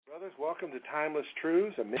Brothers, welcome to Timeless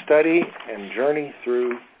Truths, a study and journey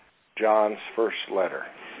through John's first letter.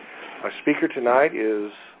 Our speaker tonight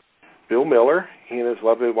is Bill Miller. He and his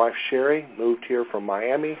lovely wife Sherry moved here from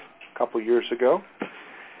Miami a couple years ago,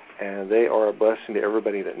 and they are a blessing to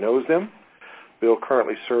everybody that knows them. Bill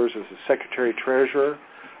currently serves as the Secretary-Treasurer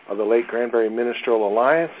of the Lake Granbury Ministerial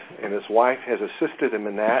Alliance, and his wife has assisted him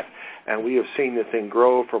in that, and we have seen the thing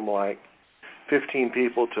grow from like 15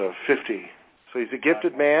 people to 50. So he's a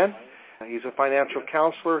gifted man. He's a financial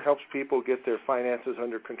counselor, helps people get their finances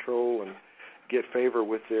under control and get favor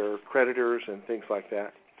with their creditors and things like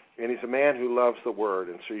that. And he's a man who loves the Word,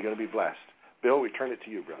 and so you're going to be blessed. Bill, we turn it to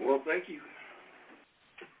you, brother. Well, thank you.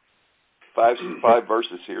 Five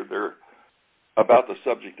verses here. They're about the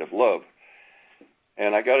subject of love.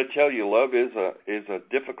 And I got to tell you, love is a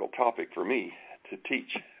difficult topic for me to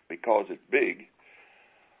teach because it's big.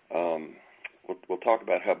 We'll talk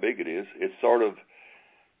about how big it is. It's sort of,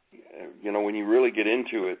 when you really get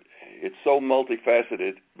into it, it's so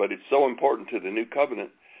multifaceted, but it's so important to the new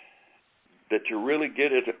covenant that to really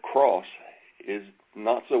get it across is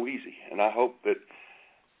not so easy. And I hope that,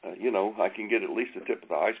 I can get at least the tip of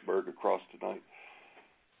the iceberg across tonight.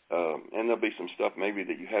 And there'll be some stuff maybe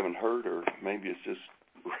that you haven't heard, or maybe it's just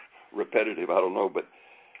repetitive. I don't know. But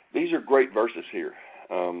these are great verses here.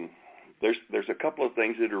 There's a couple of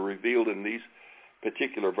things that are revealed in these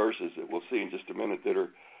particular verses that we'll see in just a minute that are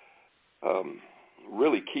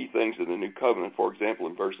really key things in the new covenant. For example,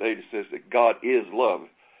 in verse 8 it says that God is love.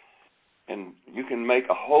 And you can make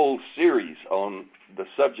a whole series on the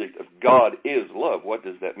subject of God is love. What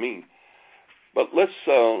does that mean? But let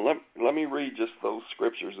me read just those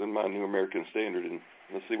scriptures in my New American Standard, and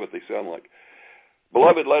let's see what they sound like.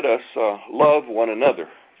 Beloved, let us love one another.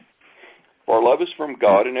 For love is from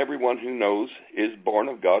God, and everyone who knows is born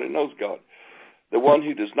of God and knows God. The one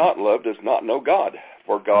who does not love does not know God,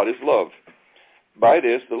 for God is love. By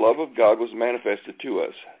this the love of God was manifested to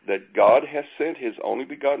us, that God has sent his only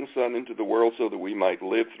begotten Son into the world so that we might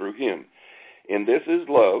live through him. And this is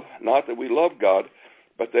love, not that we love God,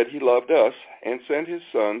 but that he loved us and sent his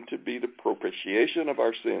Son to be the propitiation of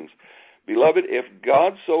our sins. Beloved, if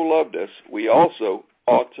God so loved us, we also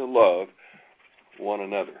ought to love one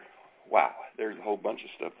another. Wow, there's a whole bunch of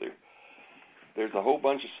stuff there. There's a whole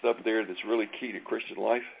bunch of stuff there that's really key to Christian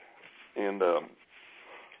life, and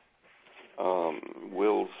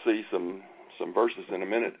we'll see some verses in a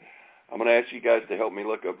minute. I'm going to ask you guys to help me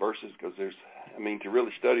look up verses because to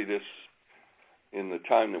really study this in the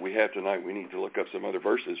time that we have tonight, we need to look up some other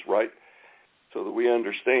verses, right, so that we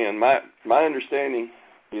understand. My understanding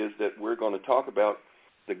is that we're going to talk about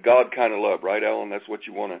the God kind of love, right, Alan? That's what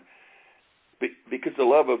you want to, because the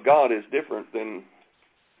love of God is different than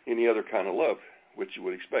any other kind of love, which you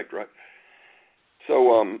would expect, right?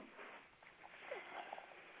 So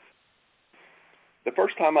the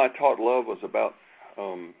first time I taught love was about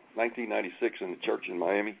 1996 in the church in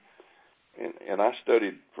Miami, and I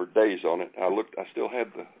studied for days on it. I still had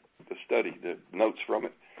the study, the notes from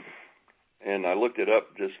it, and I looked it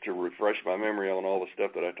up just to refresh my memory on all the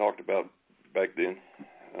stuff that I talked about back then.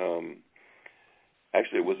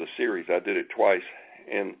 Actually, it was a series. I did it twice,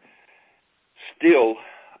 and still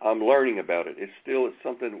I'm learning about it. It's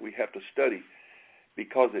something that we have to study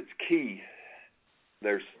because it's key.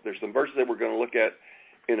 There's some verses that we're going to look at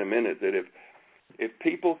in a minute that if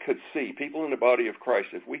people could see, people in the body of Christ,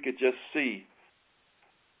 if we could just see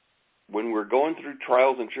when we're going through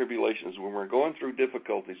trials and tribulations, when we're going through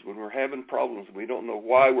difficulties, when we're having problems, we don't know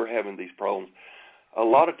why we're having these problems. A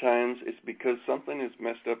lot of times it's because something is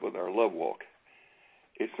messed up with our love walk.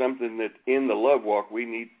 It's something that in the love walk we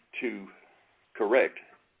need to correct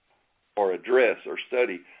or address or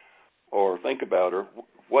study or think about, or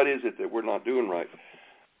what is it that we're not doing right.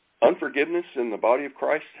 Unforgiveness in the body of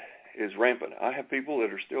Christ is rampant. I have people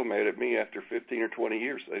that are still mad at me after 15 or 20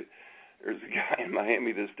 years. There's a guy in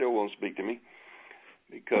Miami that still won't speak to me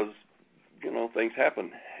because, things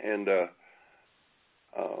happen. And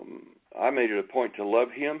I made it a point to love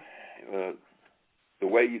him the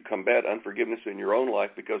way you combat unforgiveness in your own life,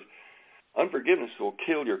 because unforgiveness will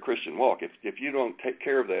kill your Christian walk. If you don't take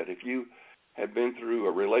care of that, if you have been through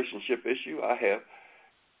a relationship issue, I have,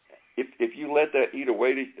 if you let that eat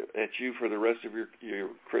away at you for the rest of your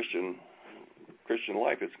Christian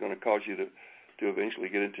life, it's going to cause you to eventually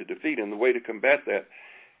get into defeat. And the way to combat that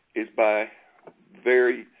is by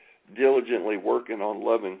very diligently working on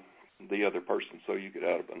loving the other person so you get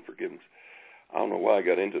out of unforgiveness. I don't know why I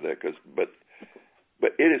got into that, but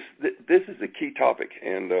this is a key topic,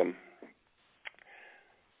 and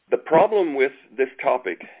the problem with this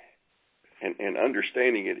topic and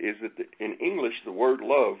understanding it is that in English the word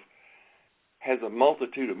love has a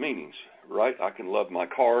multitude of meanings, right? I can love my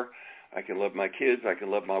car, I can love my kids, I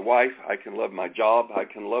can love my wife, I can love my job, I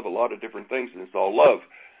can love a lot of different things, and it's all love.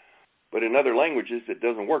 But in other languages, it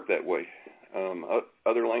doesn't work that way.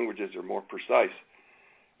 Other languages are more precise.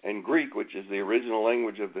 And Greek, which is the original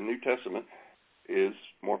language of the New Testament, is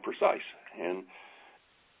more precise. And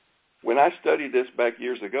when I studied this back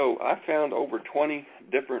years ago, I found over 20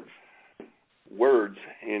 different words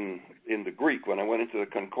in the Greek when I went into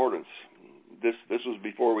the concordance. This was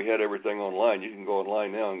before we had everything online. You can go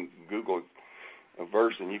online now and Google a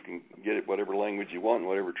verse, and you can get it whatever language you want,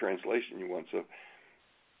 whatever translation you want. So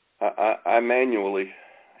I manually,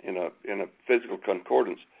 in a physical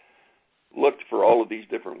concordance, looked for all of these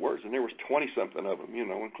different words, and there was 20-something of them,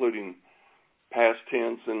 including past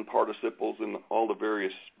tense and participles and all the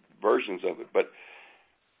various versions of it. But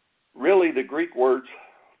really, the Greek words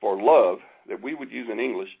for love that we would use in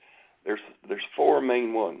English, there's four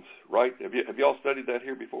main ones, right? Have y'all studied that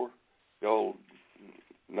here before? Y'all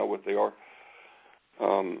know what they are?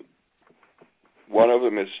 One of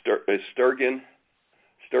them is stergin.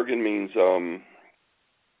 Stergin means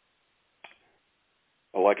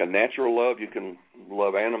like a natural love. You can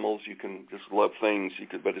love animals. You can just love things.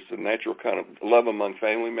 But it's a natural kind of love among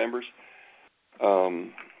family members.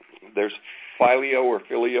 There's phileo or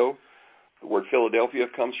filio. The word Philadelphia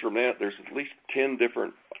comes from that. There's at least 10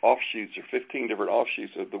 different offshoots or 15 different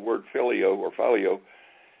offshoots of the word filio or phileo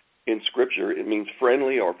in Scripture. It means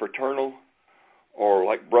friendly or fraternal or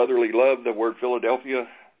like brotherly love. The word Philadelphia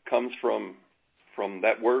comes from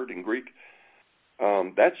that word in Greek.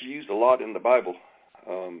 That's used a lot in the Bible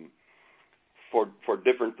for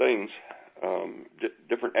different things,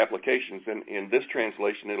 different applications. And in this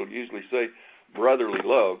translation, it'll usually say brotherly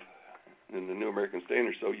love in the New American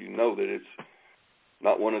Standard, so you know that it's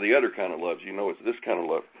not one of the other kind of loves. You know it's this kind of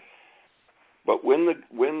love. But when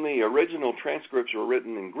the original transcripts were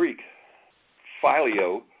written in Greek,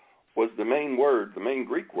 phileo was the main word, the main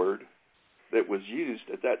Greek word that was used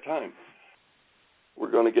at that time. We're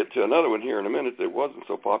going to get to another one here in a minute that wasn't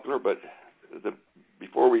so popular, but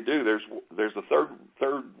before we do, there's a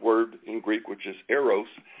third word in Greek, which is eros.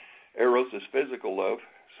 Eros is physical love,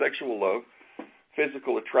 sexual love,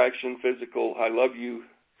 physical attraction, physical, I love you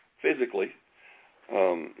physically.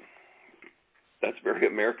 That's very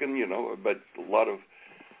American, but a lot of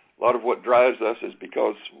what drives us is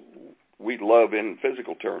because we love in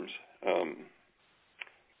physical terms.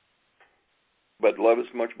 But love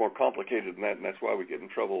is much more complicated than that, and that's why we get in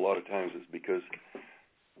trouble a lot of times, is because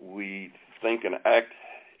we think and act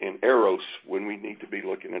in eros when we need to be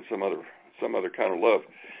looking at some other kind of love.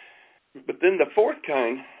 But then the fourth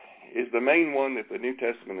kind is the main one that the New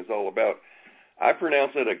Testament is all about. I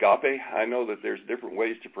pronounce it agape. I know that there's different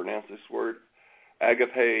ways to pronounce this word.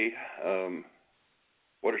 Agape.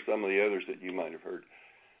 What are some of the others that you might have heard?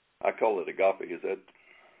 I call it agape. Is that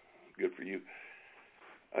good for you?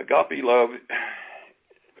 Agape love,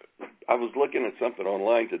 I was looking at something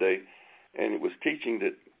online today, and it was teaching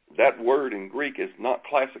that word in Greek is not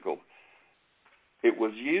classical. It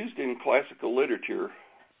was used in classical literature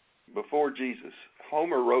before Jesus.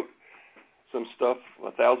 Homer wrote some stuff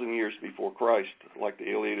 1,000 years before Christ, like the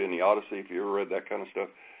Iliad and the Odyssey, if you ever read that kind of stuff.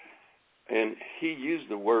 And he used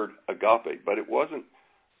the word agape, but it wasn't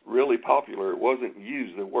really popular. It wasn't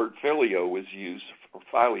used. The word filio was used, or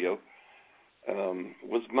phileo,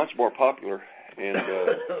 was much more popular and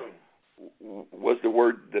was the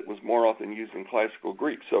word that was more often used in classical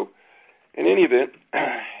Greek. So in any event,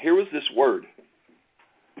 here was this word,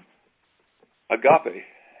 agape,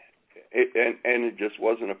 and it just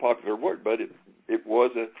wasn't a popular word, but it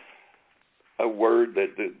was a word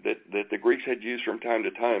that the Greeks had used from time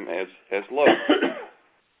to time as love.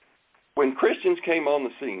 When Christians came on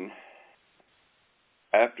the scene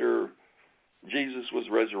after Jesus was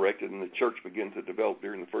resurrected and the church began to develop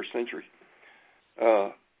during the first century,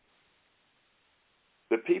 the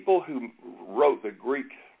people who wrote the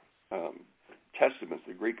Greek testaments,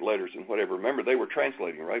 the Greek letters and whatever, remember they were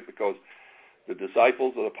translating, right? Because the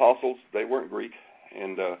disciples, the apostles, they weren't Greek,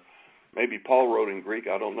 and maybe Paul wrote in Greek,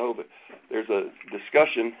 I don't know, but there's a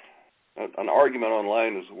discussion, an argument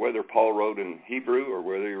online as to whether Paul wrote in Hebrew or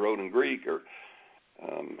whether he wrote in Greek or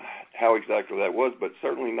how exactly that was, but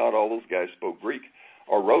certainly not all those guys spoke Greek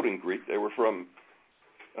or wrote in Greek. They were from,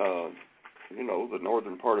 the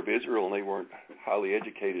northern part of Israel, and they weren't highly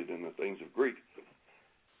educated in the things of Greek.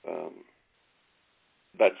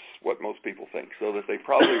 That's what most people think. So that they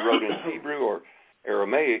probably wrote in Hebrew or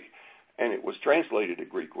Aramaic, and it was translated to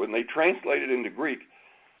Greek. When they translated into Greek,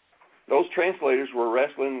 those translators were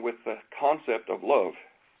wrestling with the concept of love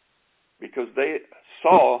because they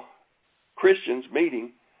saw Christians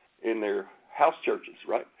meeting in their house churches,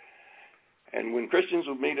 right? And when Christians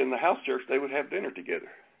would meet in the house church, they would have dinner together.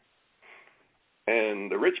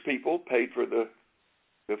 And the rich people paid for the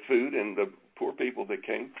food, and the poor people that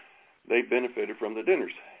came, they benefited from the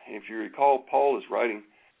dinners. And if you recall, Paul is writing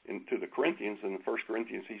to the Corinthians, in the 1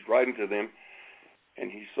 Corinthians, he's writing to them,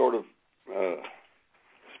 and he's sort of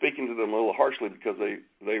speaking to them a little harshly because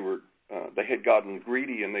they had gotten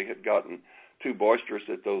greedy and they had gotten too boisterous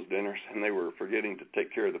at those dinners, and they were forgetting to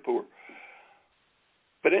take care of the poor.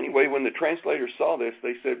 But anyway, when the translators saw this,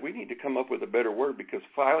 they said, we need to come up with a better word because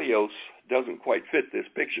philios doesn't quite fit this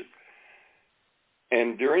picture.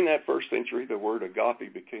 And during that first century, the word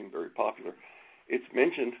agape became very popular. It's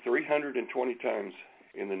mentioned 320 times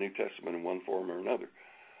in the New Testament in one form or another.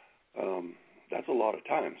 That's a lot of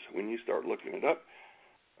times when you start looking it up.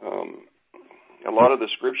 A lot of the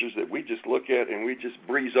scriptures that we just look at and we just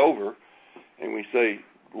breeze over and we say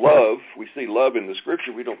love, we see love in the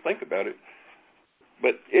scripture, we don't think about it.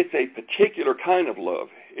 But it's a particular kind of love.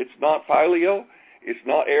 It's not phileo, it's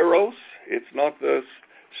not eros, it's not the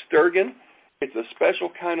sturgeon. It's a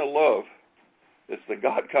special kind of love. It's the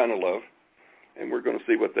God kind of love. And we're going to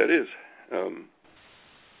see what that is.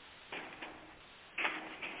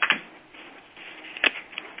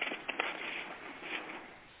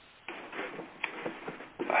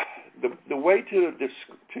 The way to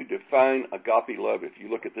define agape love, if you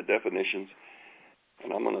look at the definitions,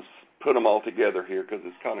 and I'm going to put them all together here because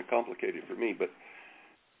it's kind of complicated for me, but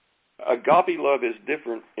agape love is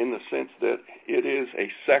different in the sense that it is a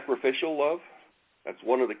sacrificial love. That's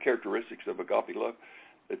one of the characteristics of agape love.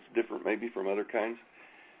 It's different maybe from other kinds.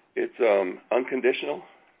 It's unconditional.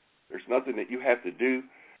 There's nothing that you have to do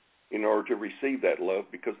in order to receive that love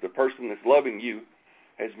because the person that's loving you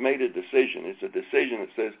has made a decision. It's a decision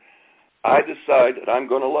that says, I decide that I'm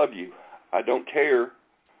going to love you. I don't care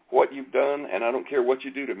what you've done and I don't care what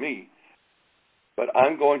you do to me, but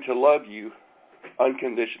I'm going to love you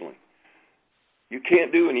unconditionally. You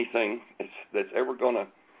can't do anything that's ever going to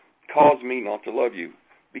cause me not to love you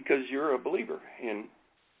because you're a believer. And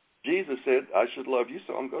Jesus said, I should love you,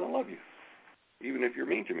 so I'm going to love you, even if you're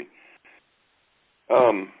mean to me.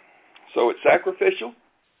 So it's sacrificial,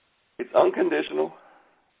 it's unconditional,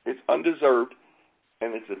 it's undeserved,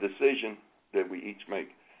 and it's a decision that we each make.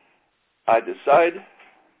 I decide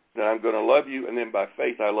that I'm going to love you, and then by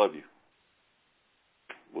faith I love you.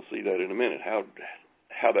 We'll see that in a minute,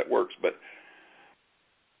 how that works. But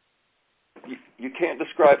you can't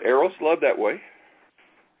describe eros love that way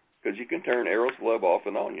because you can turn eros love off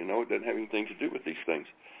and on. You know, it doesn't have anything to do with these things.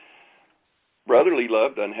 Brotherly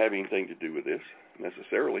love doesn't have anything to do with this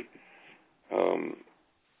necessarily.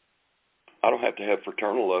 I don't have to have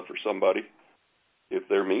fraternal love for somebody if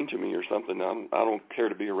they're mean to me or something. I don't care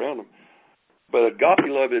to be around them. But agape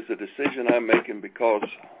love is a decision I'm making because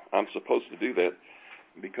I'm supposed to do that,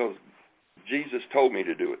 because Jesus told me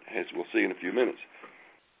to do it, as we'll see in a few minutes.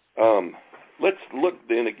 Let's look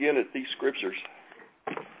then again at these scriptures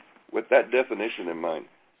with that definition in mind.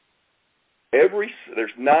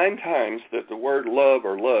 There's 9 times that the word love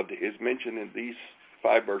or loved is mentioned in these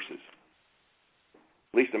 5 verses.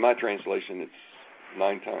 At least in my translation, it's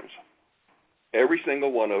 9 times. Every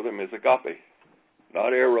single one of them is agape,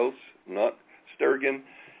 not eros, not sturgeon.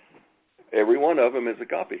 Every one of them is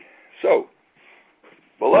agape. So,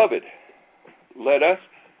 beloved, let us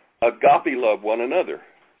agape love one another.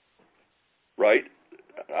 Right?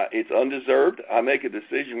 It's undeserved.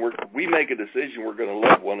 We make a decision we're going to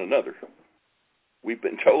love one another. We've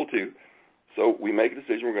been told to, so we make a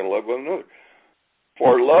decision we're going to love one another.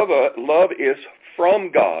 For love is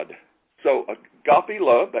from God. So agape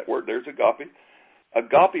love, that word there's agape.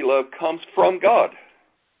 Agape love comes from God.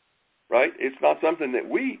 Right? It's not something that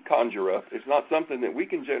we conjure up. It's not something that we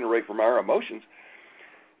can generate from our emotions.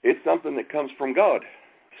 It's something that comes from God.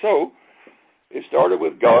 So, it started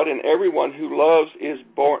with God, and everyone who loves,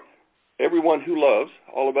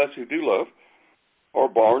 all of us who do love, are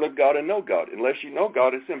born of God and know God. Unless you know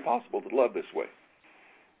God, it's impossible to love this way.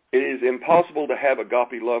 It is impossible to have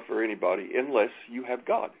agape love for anybody unless you have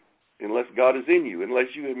God, unless God is in you,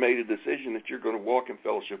 unless you have made a decision that you're going to walk in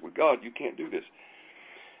fellowship with God. You can't do this.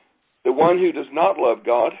 The one who does not love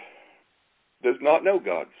God does not know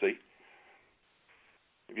God, see?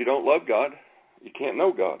 If you don't love God, you can't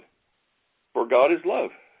know God. For God is love.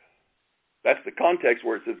 That's the context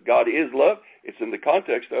where it says God is love. It's in the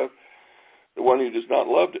context of the one who does not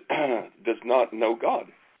love does not know God.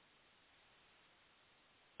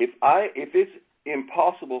 If it's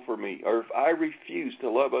impossible for me, or if I refuse to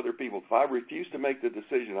love other people, if I refuse to make the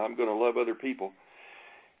decision I'm going to love other people,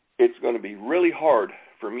 it's going to be really hard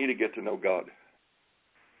for me to get to know God.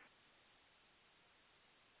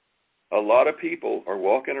 A lot of people are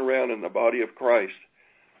walking around in the body of Christ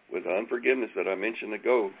with unforgiveness that I mentioned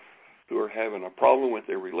ago, who are having a problem with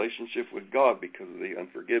their relationship with God because of the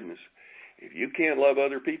unforgiveness. If you can't love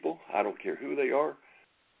other people, I don't care who they are,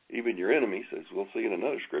 even your enemies, as we'll see in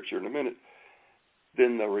another scripture in a minute,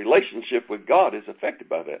 then the relationship with God is affected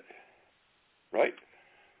by that. Right?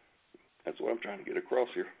 That's what I'm trying to get across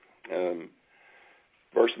here.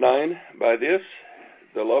 Verse 9, by this,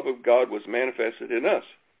 the love of God was manifested in us,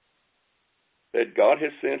 that God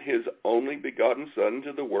has sent his only begotten Son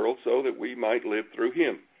into the world so that we might live through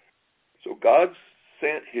him. So God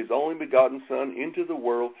sent his only begotten Son into the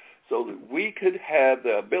world so that we could have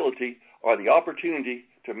the ability or the opportunity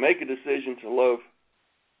to make a decision to love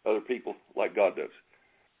other people like God does.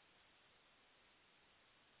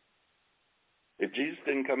 If Jesus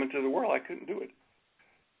didn't come into the world, I couldn't do it.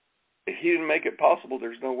 If he didn't make it possible,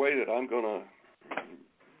 there's no way that I'm going to,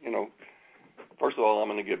 first of all, I'm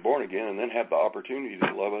going to get born again and then have the opportunity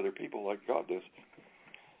to love other people like God does.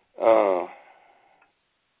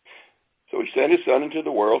 So he sent his Son into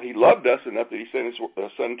the world. He loved us enough that he sent his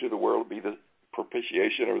Son into the world to be the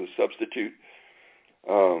propitiation or the substitute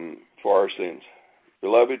for our sins.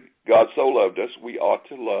 Beloved, God so loved us, we ought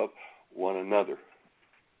to love one another.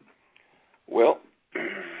 Well,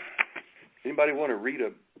 anybody want to read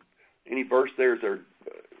any verse there? Is there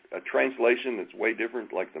a translation that's way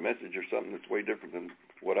different, like the Message or something that's way different than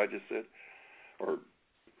what I just said? Or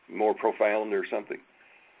more profound or something?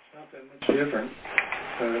 It's not that much different.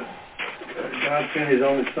 God sent his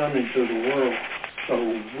only Son into the world so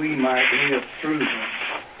we might live through him.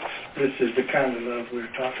 This is the kind of love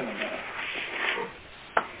we're talking about.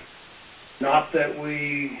 Not that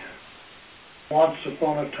we once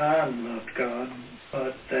upon a time loved God,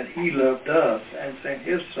 but that he loved us and sent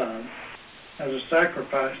his Son as a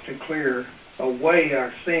sacrifice to clear away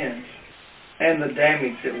our sins and the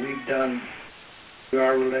damage that we've done to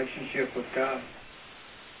our relationship with God.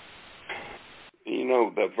 You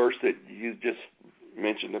know, the verse that you just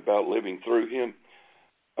mentioned about living through him,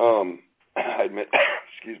 I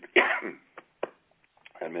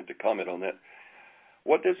meant to comment on that.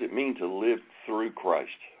 What does it mean to live through Christ?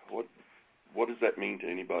 What does that mean to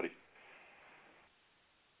anybody?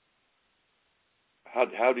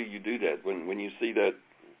 How do you do that? When you see that,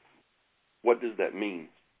 what does that mean?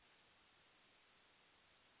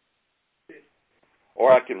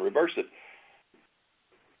 Or I can reverse it.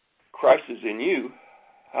 Christ is in you.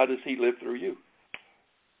 How does he live through you?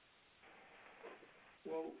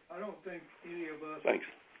 Well, I don't think any of us, Thanks.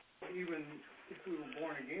 even if we were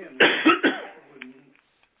born again, would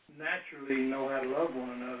naturally know how to love one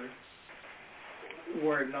another,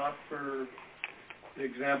 were it not for the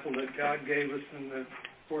example that God gave us and, of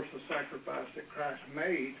course, the sacrifice that Christ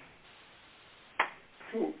made.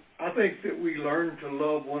 So I think that we learn to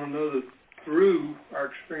love one another through our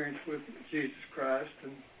experience with Jesus Christ,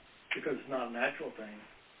 and because it's not a natural thing.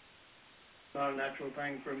 It's not a natural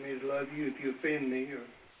thing for me to love you if you offend me, or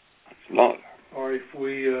it's not. Or if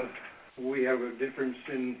we have a difference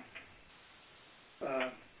in,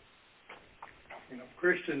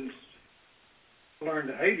 Christians learn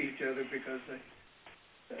to hate each other because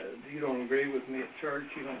you don't agree with me at church.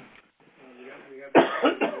 You don't. We have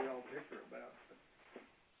things we all differ about.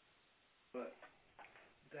 But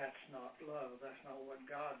that's not love. That's not what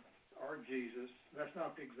God or Jesus. That's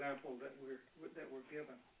not the example that we're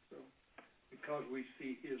given. So, because we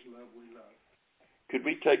see his love, we love. Could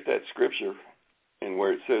we take that scripture and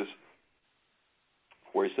where he says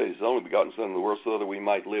his only begotten Son in the world so that we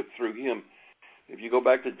might live through him? If you go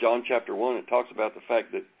back to John chapter 1, it talks about the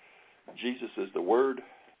fact that Jesus is the Word.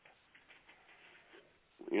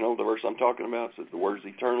 You know the verse I'm talking about? It says the Word is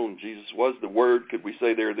eternal and Jesus was the Word. Could we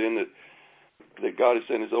say there then that God has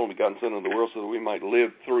sent his only begotten Son into the world so that we might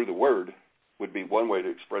live through the Word? Would be one way to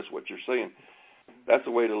express what you're saying. That's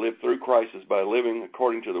the way to live through Christ, is by living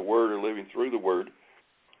according to the Word or living through the Word.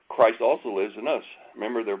 Christ also lives in us.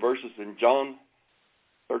 Remember, there are verses in John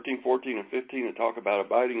 13, 14, and 15 that talk about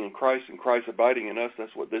abiding in Christ and Christ abiding in us.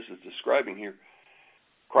 That's what this is describing here.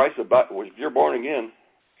 If you're born again,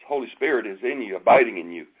 the Holy Spirit is in you, abiding in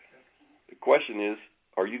you. The question is,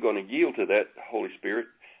 are you going to yield to that Holy Spirit,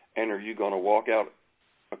 and are you going to walk out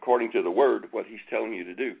according to the Word, what he's telling you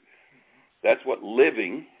to do? That's what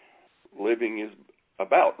living is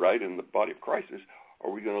about, right, in the body of Christ. Is,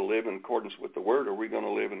 are we going to live in accordance with the Word, or are we going to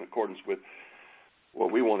live in accordance with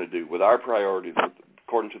what we want to do, with our priorities,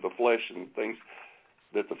 according to the flesh and things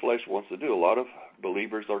that the flesh wants to do? A lot of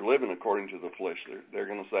believers are living according to the flesh. They're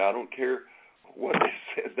going to say, I don't care what it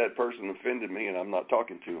says, that person offended me and I'm not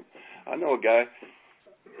talking to him. I know a guy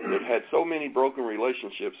that had so many broken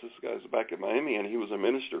relationships. This guy's back in Miami, and he was a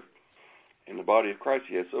minister. in the body of Christ.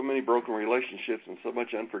 He had so many broken relationships and so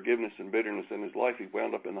much unforgiveness and bitterness in his life, he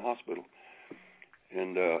wound up in the hospital.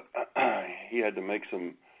 And he had to make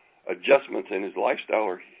some adjustments in his lifestyle,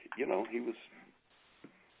 or, he was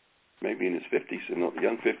maybe in his 50s,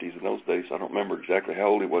 young 50s in those days. I don't remember exactly how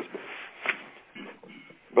old he was.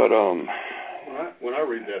 But when I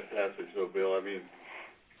read that passage, though, Bill, I mean,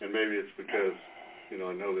 and maybe it's because,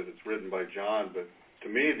 I know that it's written by John, but to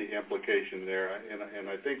me the implication there, and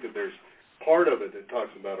I think that there's part of it that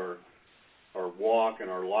talks about our walk and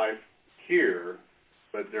our life here,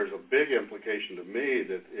 but there's a big implication to me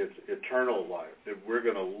that it's eternal life, that we're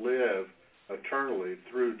going to live eternally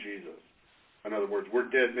through Jesus. In other words, we're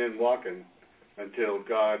dead men walking until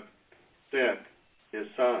God sent His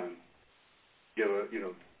Son,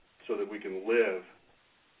 so that we can live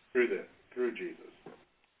through Jesus.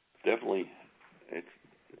 Definitely,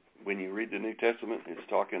 when you read the New Testament, it's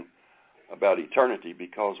talking about eternity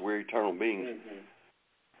because we're eternal beings. Mm-hmm.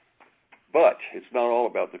 But it's not all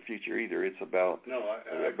about the future either. It's about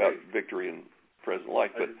I victory in present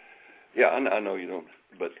life. But yeah, I know you don't.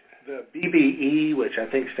 But the BBE, which I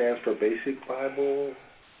think stands for Basic Bible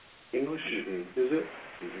English, is it?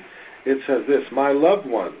 Mm-hmm. It says this: "My loved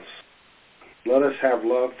ones, let us have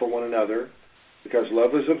love for one another, because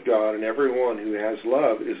love is of God, and everyone who has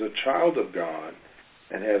love is a child of God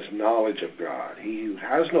and has knowledge of God. He who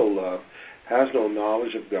has no love has no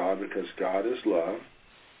knowledge of God, because God is love.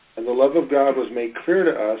 And the love of God was made clear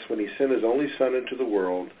to us when He sent His only Son into the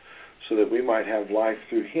world, so that we might have life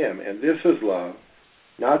through Him. And this is love,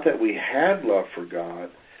 not that we had love for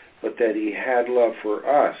God, but that He had love for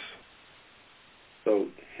us." So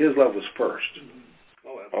His love was first.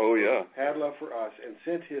 Oh, yeah. Had love for us and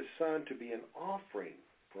sent His Son to be an offering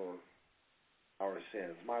for our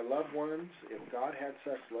sins. My loved ones, if God had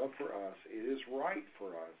such love for us, it is right for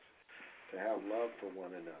us to have love for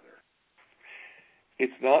one another.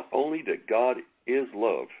 It's not only that God is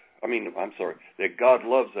love. That God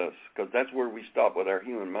loves us, because that's where we stop with our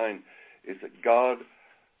human mind, is that God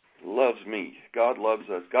loves me. God loves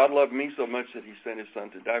us. God loved me so much that He sent His Son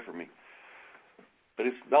to die for me. But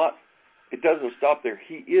it doesn't stop there.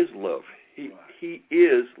 He is love. He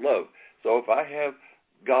is love. So if I have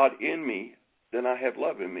God in me, then I have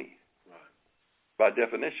love in me. Right. By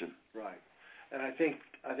definition. Right. And I think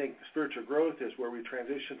spiritual growth is where we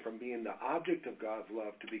transition from being the object of God's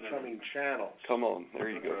love to becoming channels. Come on, there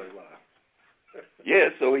you go. Love.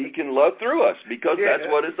 Yeah, so He can love through us, because that's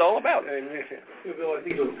what it's all about. Amen. Bill, I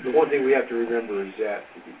think the one thing we have to remember is that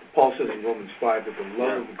Paul says in Romans 5 that the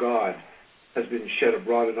love of God has been shed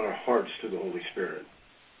abroad in our hearts through the Holy Spirit.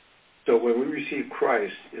 So when we receive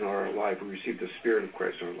Christ in our life, we receive the Spirit of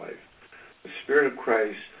Christ in our life. The Spirit of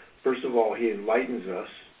Christ, first of all, He enlightens us,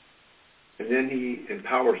 and then He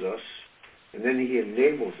empowers us, and then He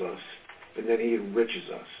enables us, and then He enriches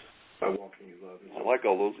us by walking in love. I like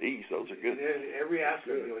all those E's. Those are good. And every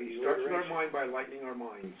aspect, He starts with our mind by lightening our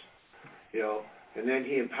minds, and then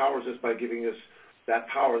He empowers us by giving us that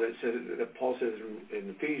power that Paul says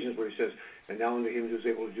in Ephesians, where he says, "And now unto Him who is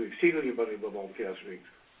able to do exceedingly abundantly above all we can ask or think,"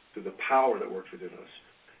 through the power that works within us.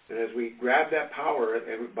 And as we grab that power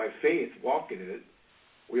and by faith walk in it,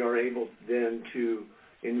 we are able then to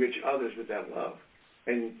enrich others with that love.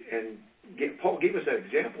 And Paul gave us that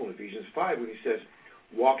example in Ephesians 5 when he says,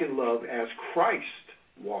 "Walk in love as Christ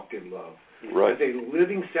walked in love." Right. As a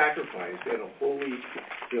living sacrifice and a holy,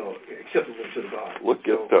 acceptable to God. Look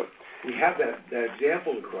at that. We have that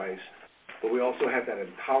example of Christ, but we also have that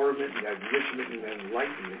empowerment and that enrichment and that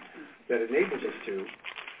enlightenment that enables us to.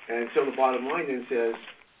 And so the bottom line then says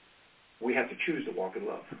we have to choose to walk in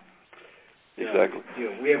love. Exactly.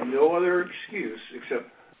 We have no other excuse except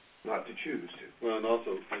not to choose to. Well, and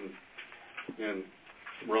also in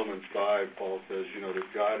Romans 5, Paul says,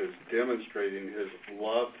 that God is demonstrating His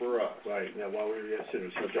love for us. Right. Now, while we were yet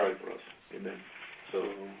sinners, He died for us. Amen.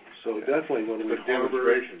 So definitely when we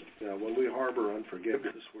demonstration. harbor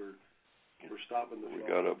unforgiveness, we're stopping the flow. We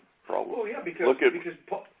got a problem. Oh yeah, because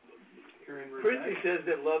Paul, Corinthians says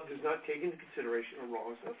that love does not take into consideration a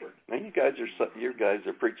wrong suffered. Man, you guys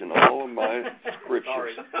are preaching all of my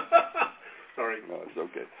scriptures. Sorry. No, it's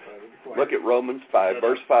okay. Look at Romans 5,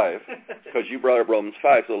 verse 5, because you brought up Romans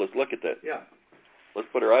 5, so let's look at that. Yeah. Let's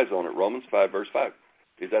put our eyes on it. Romans 5, verse 5.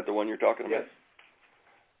 Is that the one you're talking about? Yes.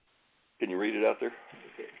 Can you read it out there?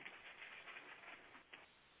 Okay.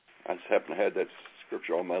 I just happen to have that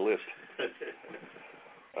scripture on my list.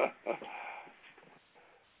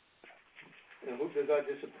 And who does not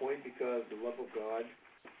disappoint, because the love of God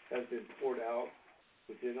has been poured out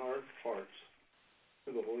within our hearts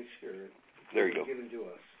through the Holy Spirit. There you go. Given to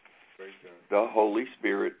us. The Holy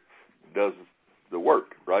Spirit does the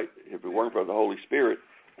work, right? If it weren't for the Holy Spirit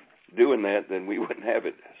doing that, then we wouldn't have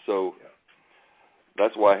it. So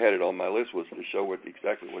that's why I had it on my list, was to show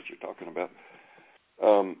exactly what you're talking about.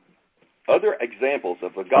 Other examples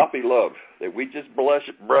of agape love that we just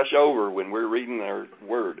brush over when we're reading our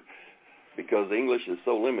word, because English is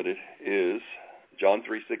so limited, is John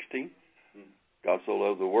 3:16. God so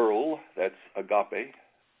loved the world. That's agape,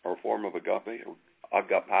 or a form of agape.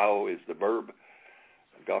 Agapao is the verb.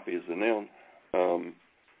 Agape is the noun.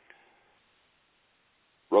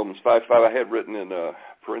 Romans 5:5 I had written in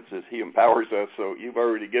parentheses, he empowers us, so you've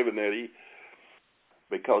already given that.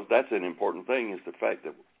 Because that's an important thing, is the fact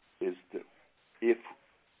that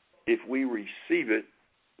if we receive it,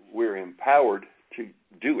 we're empowered to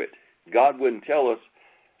do it. God wouldn't tell us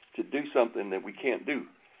to do something that we can't do.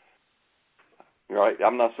 Right?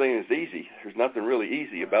 I'm not saying it's easy. There's nothing really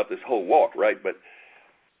easy about this whole walk, right? But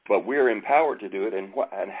we're empowered to do it. And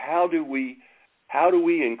how do we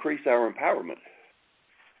increase our empowerment?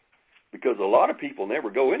 Because a lot of people never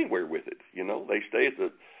go anywhere with it. You know, they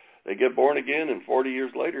they get born again, and 40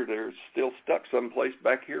 years later they're still stuck someplace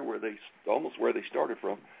back here where they started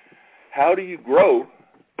from. How do you grow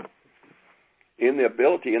in the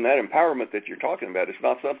ability and that empowerment that you're talking about? It's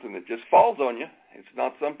not something that just falls on you. It's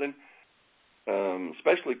not something,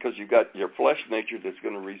 especially because you've got your flesh nature that's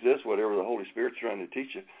going to resist whatever the Holy Spirit's trying to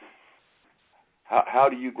teach you. How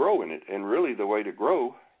do you grow in it? And really the way to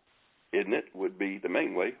grow, isn't it, the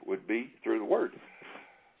main way would be through the Word.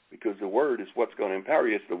 Because the Word is what's going to empower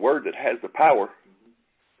you. It's the Word that has the power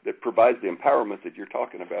that provides the empowerment that you're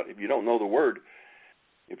talking about. If you don't know the Word,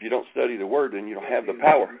 if you don't study the Word, then you don't have the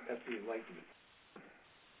power. That's the enlightenment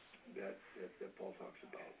that Paul talks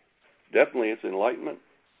about. Definitely, it's enlightenment.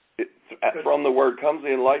 From the Word comes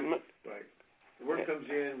the enlightenment. Right. The Word comes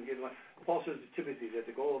in. Paul says to Timothy that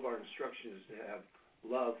the goal of our instruction is to have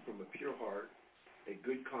love from a pure heart, a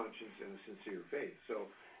good conscience, and a sincere faith. So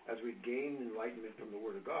as we gain enlightenment from the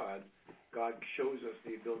Word of God, God shows us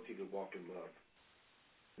the ability to walk in love.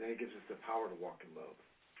 And then He gives us the power to walk in love.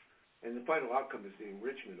 And the final outcome is the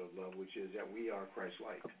enrichment of love, which is that we are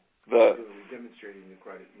Christ-like. We're demonstrating the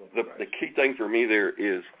love of Christ. The key thing for me there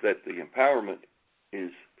is that the empowerment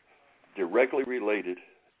is directly related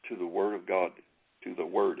to the Word of God, to the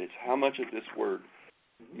Word. It's how much of this Word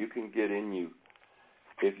you can get in you.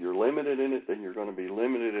 If you're limited in it, then you're going to be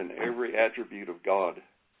limited in every attribute of God,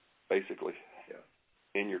 basically,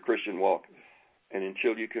 in your Christian walk. And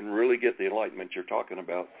until you can really get the enlightenment you're talking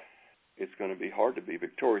about, it's going to be hard to be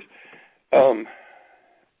victorious.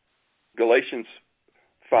 Galatians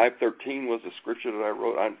 5:13 was a scripture that I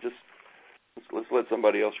wrote. Let's let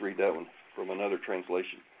somebody else read that one from another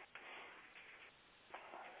translation.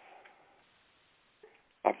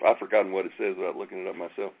 I've forgotten what it says without looking it up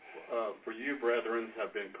myself. For you, brethren,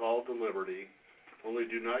 have been called to liberty. Only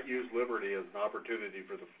do not use liberty as an opportunity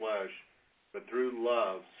for the flesh, but through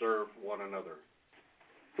love serve one another.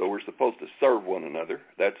 So we're supposed to serve one another.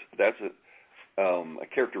 That's a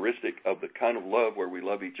characteristic of the kind of love where we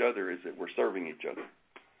love each other, is that we're serving each other.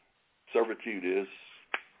 Servitude is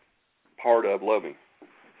part of loving.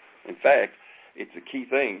 In fact, it's a key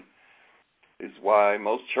thing. Is why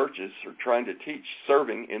most churches are trying to teach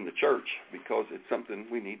serving in the church, because it's something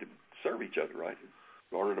we need to serve each other, right,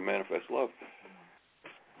 in order to manifest love.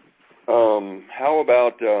 How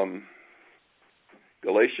about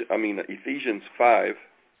Ephesians 5,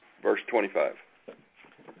 verse 25?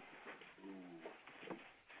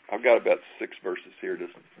 I've got about 6 verses here.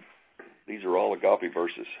 These are all agape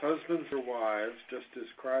verses. Husbands or wives, just as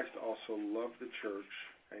Christ also loved the church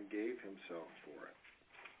and gave himself for it.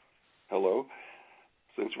 Hello.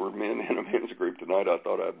 Since we're men in a men's group tonight, I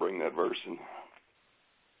thought I'd bring that verse. And,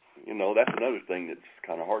 that's another thing that's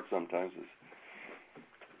kind of hard sometimes, is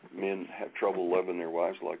men have trouble loving their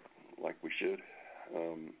wives like we should.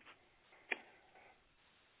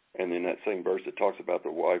 And in that same verse, it talks about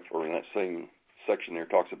the wife, or in that same section there,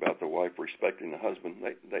 talks about the wife respecting the husband.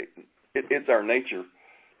 It's our nature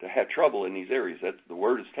to have trouble in these areas. That the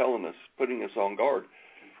Word is telling us, putting us on guard.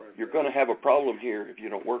 You're going to have a problem here if you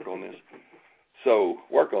don't work on this. So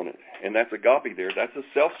work on it. And that's agape there. That's a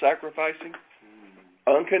self-sacrificing,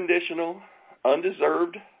 unconditional,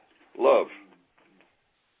 undeserved love.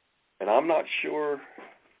 And I'm not sure,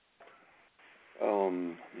 let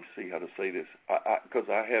me see how to say this, because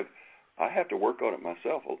I have to work on it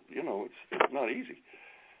myself. It's not easy.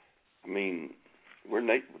 I mean, we're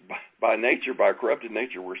by nature, by corrupted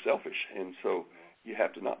nature, we're selfish. And so you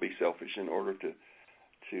have to not be selfish in order to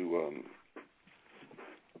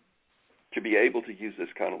be able to use this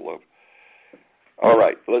kind of love. All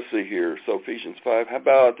right, let's see here. So Ephesians 5. How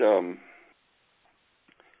about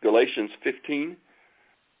Galatians 15,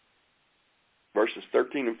 verses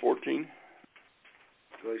 13 and 14.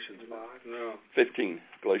 Galatians 5? No. 15.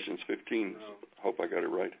 Galatians 15. No. Hope I got it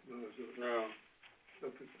right. No.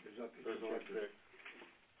 There's only 6.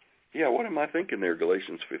 Yeah, what am I thinking there,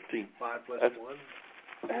 Galatians 15? 5 plus That's 1?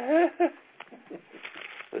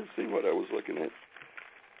 Let's see what I was looking at.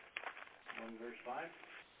 1 verse 5.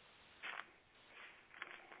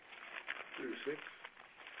 Through 6?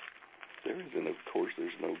 There isn't, of course,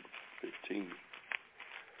 there's no 15.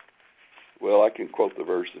 Well, I can quote the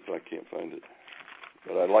verse if I can't find it.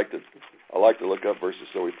 But I like to look up verses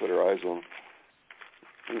so we put our eyes on them.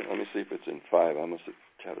 Let me see if it's in 5. I must have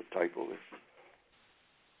had a typo there.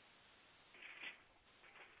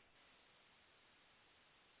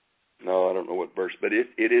 No, I don't know what verse, but it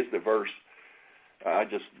is the verse. I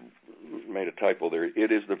just made a typo there.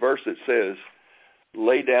 It is the verse that says,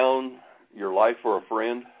 lay down your life for a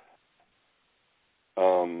friend.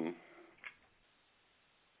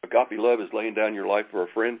 Agape love is laying down your life for a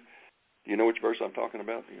friend. Do you know which verse I'm talking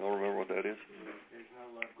about? Do you all remember what that is? There's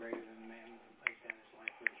no love greater than man who lays down his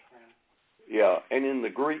life for his friend. Yeah, and in the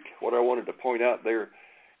Greek, what I wanted to point out there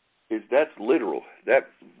is that's literal. That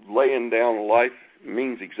laying down life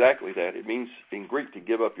means exactly that. It means in Greek to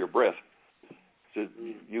give up your breath. So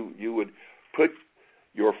you would put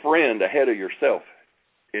your friend ahead of yourself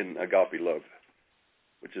in agape love,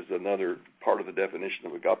 which is another part of the definition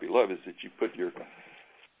of agape love, is that you put your,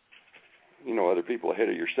 other people ahead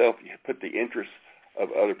of yourself. You put the interests of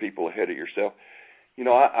other people ahead of yourself.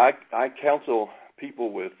 I counsel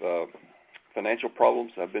people with financial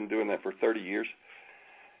problems. I've been doing that for 30 years.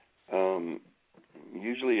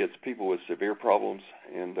 Usually it's people with severe problems,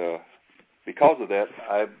 and because of that,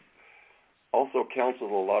 I've also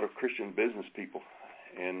counseled a lot of Christian business people.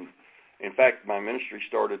 And in fact, my ministry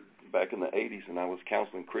started back in the 80s, and I was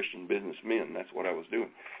counseling Christian businessmen. That's what I was doing.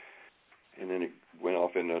 And then it went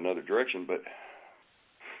off into another direction. But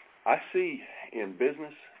I see in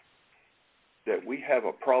business that we have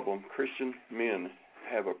a problem. Christian men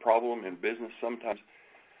have a problem in business sometimes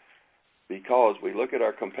because we look at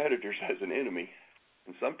our competitors as an enemy.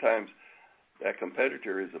 And sometimes that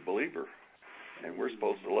competitor is a believer, and we're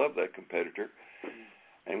supposed to love that competitor.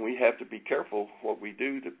 And we have to be careful what we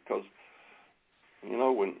do because,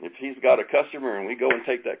 if he's got a customer and we go and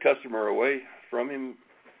take that customer away from him,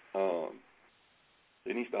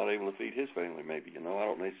 then he's not able to feed his family maybe. I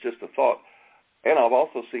don't know. It's just a thought. And I've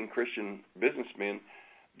also seen Christian businessmen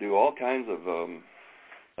do all kinds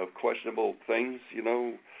of questionable things,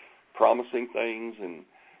 promising things and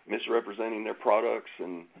misrepresenting their products.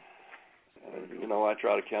 And, I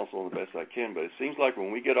try to counsel them the best I can. But it seems like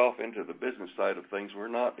when we get off into the business side of things, we're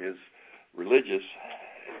not as religious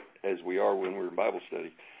as we are when we're in Bible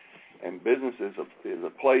study. And business is a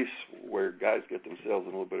place where guys get themselves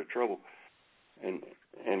in a little bit of trouble.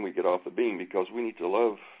 And we get off the beam because we need to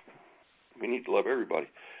love everybody.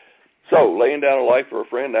 So, laying down a life for a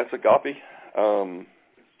friend, that's agape.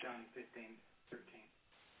 It's John 15:13.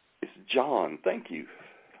 It's John. Thank you.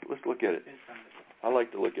 Let's look at it. I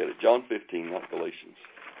like to look at it. John 15, not Galatians.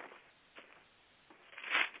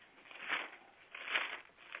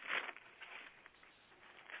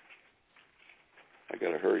 I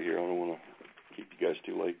got to hurry here. I don't want to keep you guys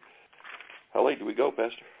too late. How late do we go,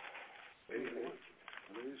 Pastor? 81.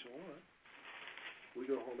 We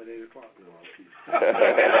go home at 8 o'clock. No, I'll keep.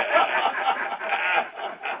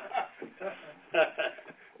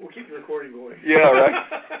 We'll keep the recording going. Yeah, right.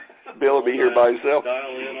 Bill will be here by himself.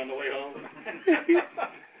 Dial in on the way home.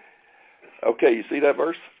 Okay, you see that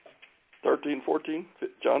verse? 13, 14,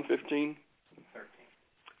 John 15. 13.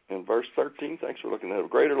 And verse 13, thanks for looking at it.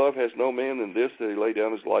 Greater love has no man than this, that he lay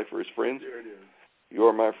down his life for his friends. There it is. You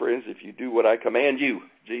are my friends if you do what I command you.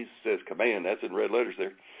 Jesus says command. That's in red letters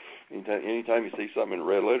there. Anytime you see something in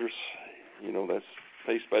red letters, that's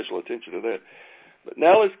pay special attention to that. But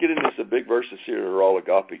now let's get into some big verses here that are all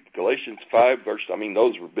agape. Galatians 5,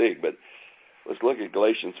 those were big, but let's look at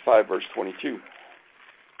Galatians 5, verse 22.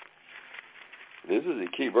 This is a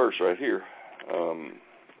key verse right here.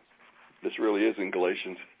 This really is in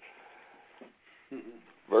Galatians.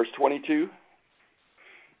 Verse 22.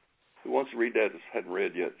 Who wants to read that? Hadn't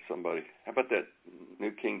read yet. Somebody. How about that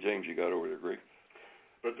New King James you got over there, Greg?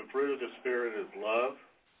 But the fruit of the Spirit is love,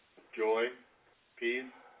 joy, peace,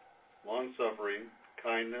 long-suffering,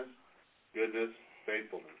 kindness, goodness,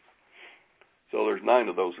 faithfulness. So there's 9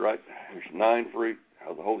 of those, right? There's 9 fruit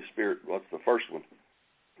of the Holy Spirit. What's the first one?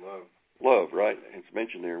 Love. Love, right? It's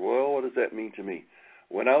mentioned there. Well, what does that mean to me?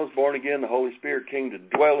 When I was born again, the Holy Spirit came to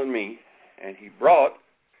dwell in me, and He brought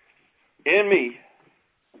in me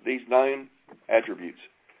these 9 attributes.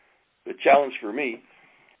 The challenge for me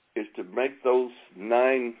is to make those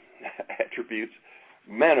 9 attributes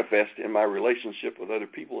manifest in my relationship with other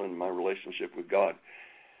people and my relationship with God.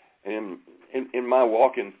 And in my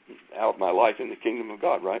walking out my life in the kingdom of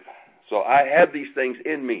God, right? So I have these things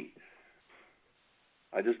in me.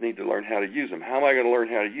 I just need to learn how to use them. How am I going to learn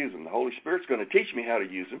how to use them? The Holy Spirit's going to teach me how to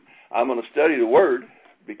use them. I'm going to study the Word,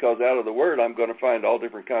 because out of the Word I'm going to find all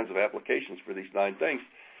different kinds of applications for these 9 things.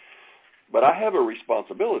 But I have a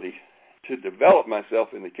responsibility to develop myself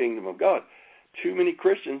in the kingdom of God. Too many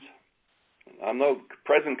Christians, I'm no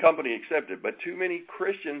present company accepted, but too many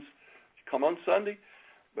Christians come on Sunday,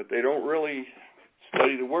 but they don't really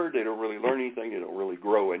study the Word. They don't really learn anything. They don't really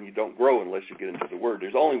grow, and you don't grow unless you get into the Word.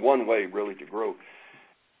 There's only one way really to grow.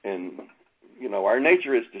 And, you know, our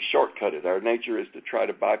nature is to shortcut it. Our nature is to try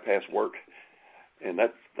to bypass work. And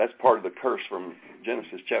that's part of the curse from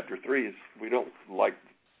Genesis chapter 3 is we don't like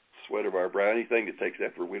sweat of our brow. Anything that takes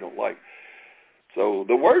effort we don't like. So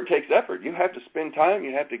the Word takes effort. You have to spend time.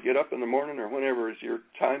 You have to get up in the morning or whenever is your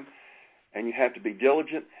time. And you have to be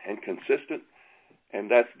diligent and consistent. And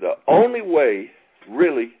that's the only way,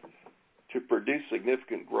 really, to produce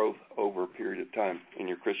significant growth over a period of time in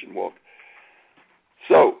your Christian walk.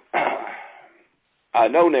 So, I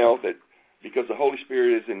know now that because the Holy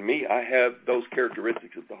Spirit is in me, I have those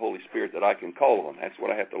characteristics of the Holy Spirit that I can call on. That's what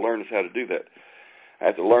I have to learn is how to do that. I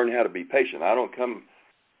have to learn how to be patient. I don't come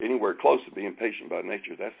anywhere close to being patient by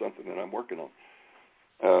nature. That's something that I'm working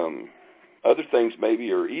on. Other things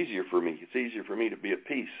maybe are easier for me. It's easier for me to be at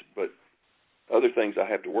peace, but other things I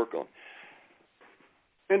have to work on.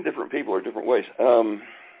 And different people are different ways.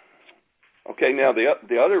 Okay, now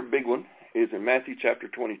the other big one is in Matthew chapter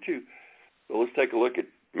 22. So let's take a look at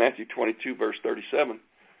Matthew 22, verse 37.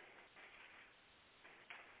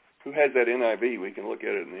 Who has that NIV? We can look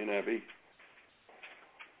at it in the NIV.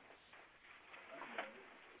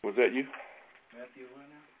 Was that you? Matthew what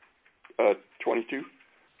now? 22.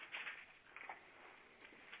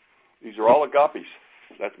 These are all agapes.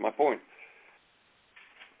 That's my point.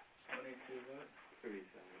 22 what?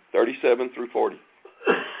 37 through 40.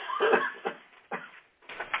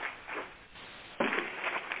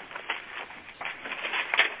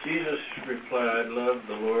 Jesus replied, "Love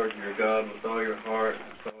the Lord your God with all your heart,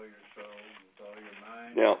 with all your soul, with all your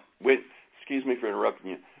mind." Now, excuse me for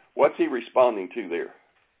interrupting you. What's he responding to there?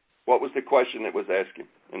 What was the question that was asked him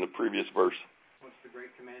in the previous verse? What's the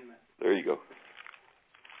great commandment? There you go.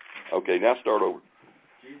 Okay, now start over.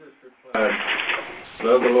 Jesus replied,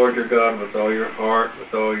 "Love the Lord your God with all your heart,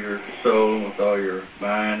 with all your soul, and with all your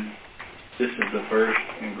mind. This is the first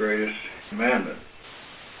and greatest commandment.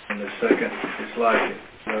 And the second is like it.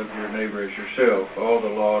 Love your neighbor as yourself. All the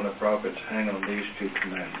law and the prophets hang on these 2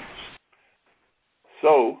 commandments."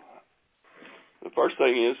 So, the first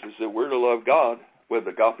thing is that we're to love God with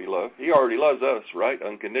agape love. He already loves us, right?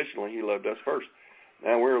 Unconditionally. He loved us first.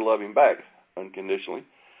 Now we're to love him back unconditionally.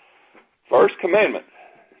 First commandment.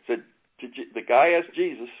 Said the guy asked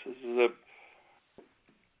Jesus. This is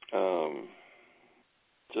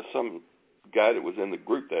just some guy that was in the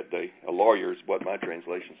group that day. A lawyer is what my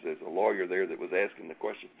translation says. A lawyer there that was asking the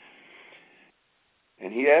question.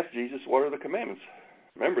 And he asked Jesus, what are the commandments?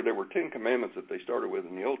 Remember, there were 10 commandments that they started with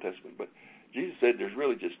in the Old Testament, but Jesus said there's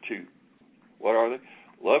really just 2. What are they?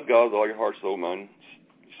 Love God with all your heart, soul, mind,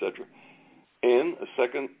 etc. And a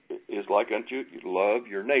second is like unto you, love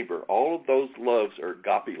your neighbor. All of those loves are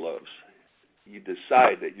agape loves. You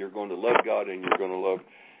decide that you're going to love God and you're going to love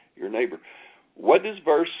your neighbor. What does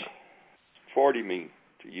verse 40 mean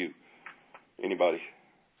to you? Anybody?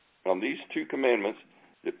 On these 2 commandments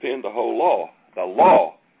depend the whole law. The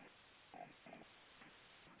law.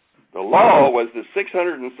 The law was the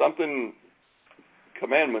 600 and something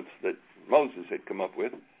commandments that Moses had come up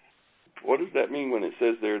with. What does that mean when it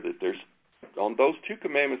says there that there's, on those 2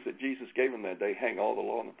 commandments that Jesus gave them that day, hang all the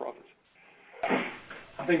law and the prophets?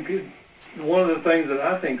 I think one of the things that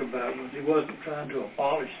I think about was he wasn't trying to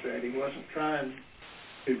abolish that. He wasn't trying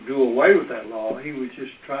to do away with that law. He was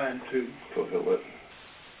just trying to fulfill it.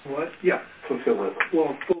 What? Yeah. Fulfill it.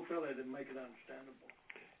 Well, fulfill it and make it understandable.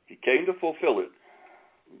 He came to fulfill it.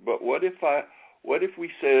 But what if we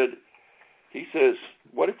said, he says,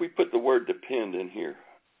 what if we put the word depend in here?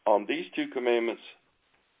 On these 2 commandments,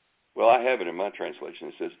 well, I have it in my translation.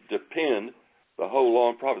 It says, depend the whole law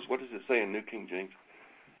and prophets. What does it say in New King James?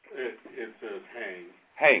 It says hang.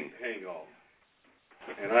 Hang. Hang all.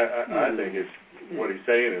 And I think it's what he's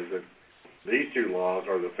saying is that these 2 laws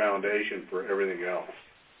are the foundation for everything else.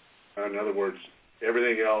 In other words,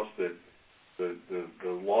 everything else that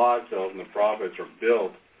the law itself and the prophets are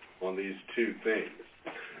built on these 2 things.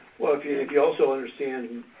 Well, if you also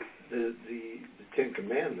understand the 10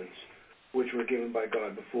 commandments, which were given by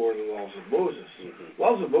God before the laws of Moses. Mm-hmm.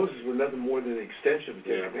 Laws of Moses were nothing more than an extension of the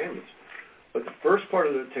Ten Commandments. But the first part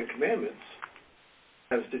of the Ten Commandments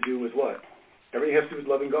has to do with what? Everything has to do with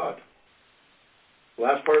loving God. The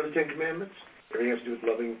last part of the Ten Commandments, everything has to do with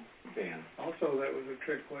loving man. Also, that was a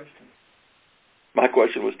trick question. My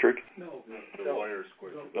question was tricky. No. The lawyer's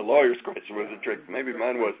question. The lawyer's question was a trick. Maybe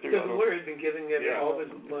mine was too. Because the lawyer has been giving him all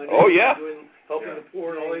his money. Oh, yeah. Helping the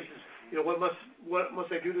poor and all this. What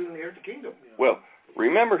must I do to inherit the kingdom? Well,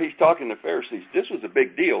 remember he's talking to Pharisees. This was a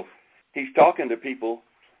big deal. He's talking to people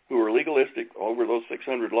who are legalistic over those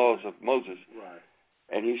 600 laws of Moses. Right.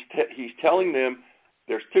 And he's telling them,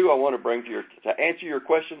 there's two I want to bring to answer your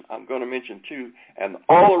question. I'm going to mention two, and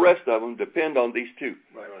all the rest of them depend on these two.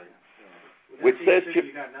 Right. Which says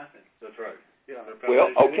you got nothing. That's right. Yeah.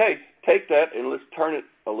 Well, okay, take that and let's turn it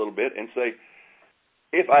a little bit and say,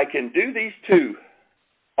 if I can do these two,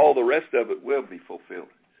 all the rest of it will be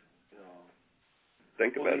fulfilled.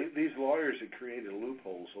 Think about it. These lawyers had created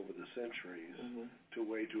loopholes over the centuries to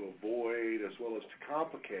avoid as well as to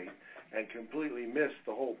complicate and completely miss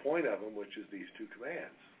the whole point of them, which is these two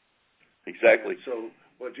commands. Exactly. And so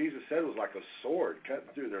what Jesus said was like a sword cutting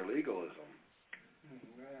through their legalism.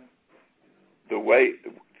 The way,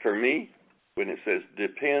 for me, when it says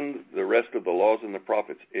depend the rest of the laws and the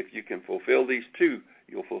prophets, if you can fulfill these two,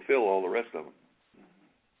 you'll fulfill all the rest of them.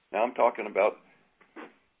 Now I'm talking about,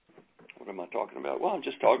 what am I talking about? Well, I'm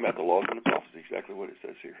just talking about the laws and the prophets, exactly what it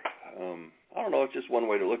says here. I don't know, it's just one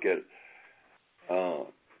way to look at it.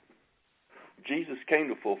 Jesus came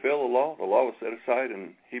to fulfill the law. The law was set aside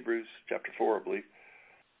in Hebrews chapter 4, I believe.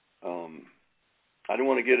 I don't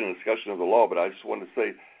want to get into a discussion of the law, but I just want to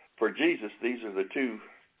say, for Jesus, these are the two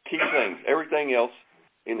key things. Everything else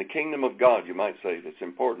in the kingdom of God, you might say, that's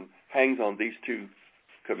important, hangs on these two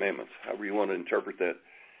commandments, however you want to interpret that.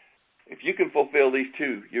 If you can fulfill these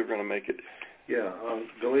two, you're going to make it. Yeah,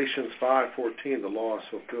 Galatians 5:14, the law is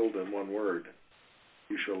fulfilled in one word.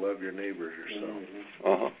 You shall love your neighbor as yourself.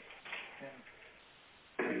 Uh-huh.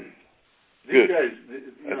 These guys,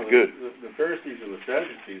 That's good. The Pharisees and the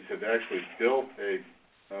Sadducees had actually built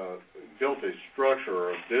a structure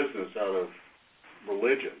or a business out of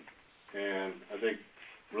religion, and I think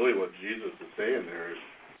really what Jesus is saying there is,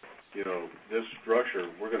 this structure,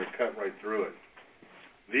 we're going to cut right through it.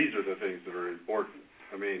 These are the things that are important.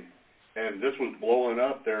 I mean, and this was blowing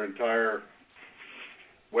up their entire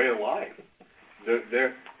way of life.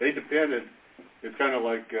 They depended. It's kind of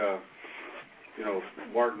like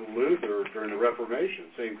Martin Luther during the Reformation,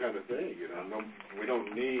 same kind of thing. No, we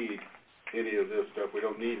don't need any of this stuff. We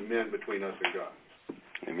don't need men between us and God.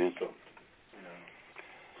 Amen. So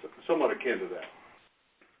somewhat akin to that.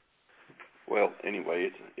 Well, anyway,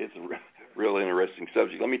 it's a real interesting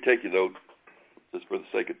subject. Let me take you, though, just for the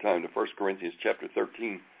sake of time, to 1 Corinthians chapter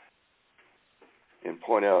 13 and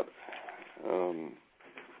point out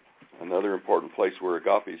another important place where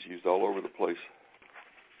agape is used all over the place.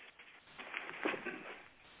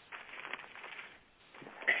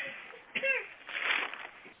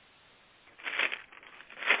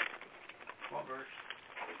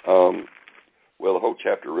 Well, the whole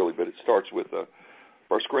chapter really, but it starts with 1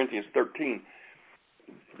 Corinthians 13.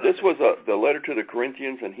 This was the letter to the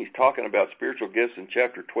Corinthians, and he's talking about spiritual gifts in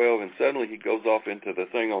chapter 12, and suddenly he goes off into the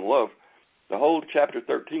thing on love. The whole chapter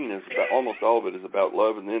 13 is about, almost all of it is about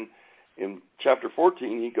love, and then in chapter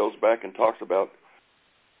 14 he goes back and talks about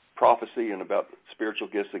prophecy and about spiritual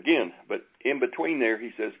gifts again. But in between there he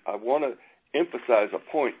says, I want to emphasize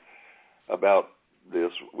a point about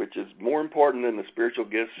this, which is more important than the spiritual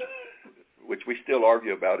gifts, which we still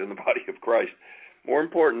argue about in the body of Christ. More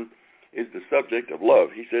important is the subject of love.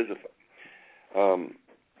 He says,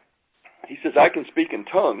 I can speak in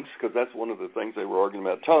tongues, because that's one of the things they were arguing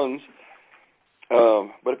about, tongues.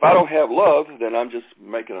 But if I don't have love, then I'm just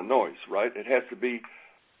making a noise, right? It has to be,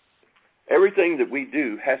 everything that we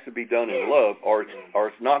do has to be done in love, or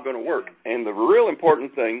it's not going to work. And the real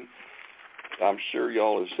important thing, I'm sure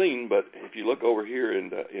y'all have seen, but if you look over here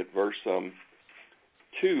in verse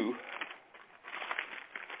 2,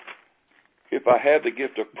 if I have the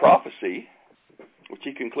gift of prophecy, which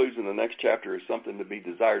he concludes in the next chapter is something to be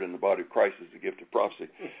desired in the body of Christ, is the gift of prophecy,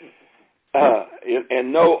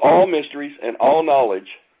 and know all mysteries and all knowledge.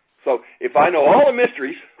 So if I know all the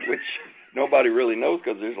mysteries, which nobody really knows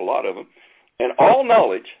because there's a lot of them, and all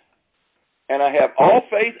knowledge, and I have all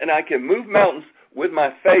faith and I can move mountains with my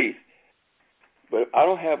faith, but if I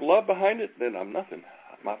don't have love behind it, then I'm nothing.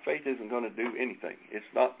 My faith isn't going to do anything.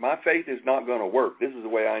 My faith is not going to work. This is the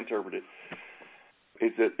way I interpret it.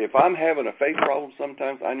 Is that if I'm having a faith problem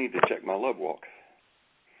sometimes, I need to check my love walk.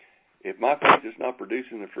 If my faith is not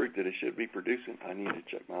producing the fruit that it should be producing, I need to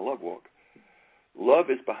check my love walk. Love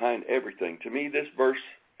is behind everything. To me, this verse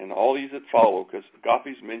and all these that follow, because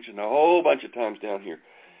agape's mentioned a whole bunch of times down here.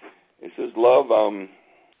 It says, love,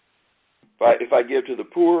 if I give to the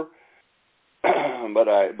poor, but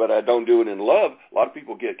I don't do it in love. A lot of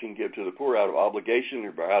people can give to the poor out of obligation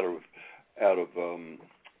or out of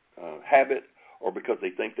habit, or because they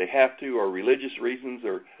think they have to, or religious reasons,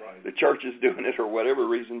 or the church is doing it, or whatever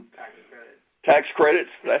reason. Tax credits.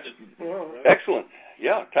 That's excellent.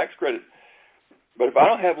 Yeah, tax credits. But if I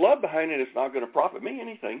don't have love behind it, it's not going to profit me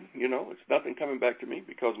anything. It's nothing coming back to me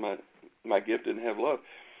because my gift didn't have love.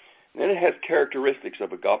 And then it has characteristics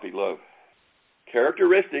of agape love.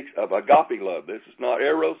 Characteristics of agape love. This is not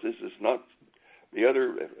eros. This is not the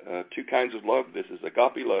other two kinds of love. This is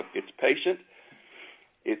agape love. It's patient.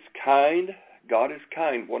 It's kind. God is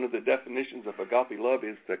kind. One of the definitions of agape love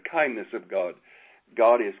is the kindness of God.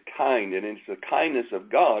 God is kind, and it's the kindness of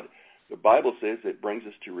God, the Bible says, it brings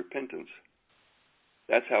us to repentance.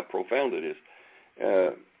 That's how profound it is.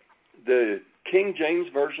 The King James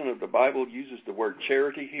Version of the Bible uses the word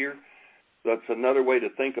charity here. That's another way to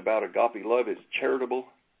think about agape love is charitable.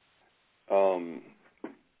 And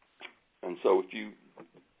so if you,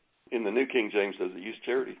 in the New King James, does it use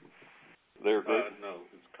charity? There, no,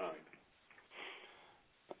 it's kind.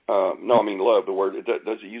 No, I mean love. The word,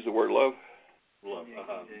 does it use the word love? Love,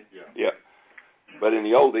 yeah. But in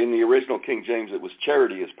the original King James, it was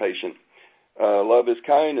charity is patient. Love is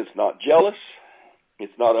kind. It's not jealous.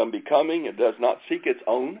 It's not unbecoming. It does not seek its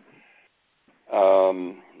own.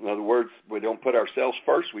 In other words, we don't put ourselves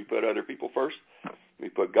first. We put other people first. We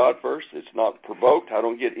put God first. It's not provoked. I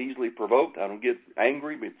don't get easily provoked. I don't get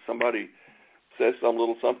angry if somebody says some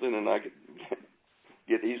little something and I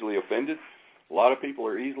get easily offended. A lot of people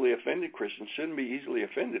are easily offended. Christians shouldn't be easily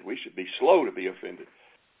offended. We should be slow to be offended.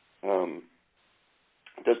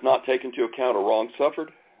 Does not take into account a wrong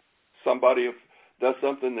suffered. Somebody does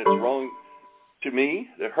something that's wrong to me,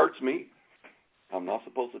 that hurts me, I'm not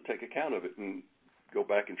supposed to take account of it and go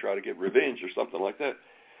back and try to get revenge or something like that.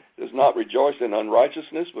 Does not rejoice in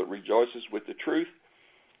unrighteousness, but rejoices with the truth.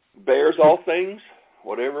 Bears all things.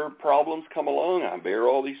 Whatever problems come along, I bear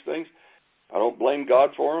all these things. I don't blame God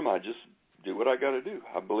for them. I just do what I got to do.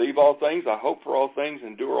 I believe all things. I hope for all things.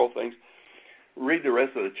 Endure all things. Read the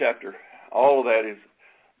rest of the chapter. All of that is,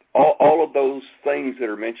 all of those things that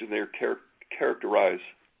are mentioned there characterize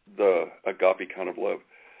the agape kind of love.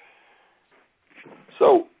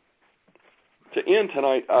 So, to end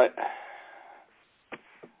tonight, I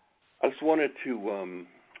just wanted to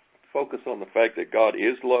focus on the fact that God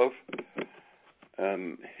is love.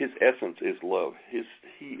 His essence is love.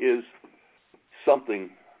 He is something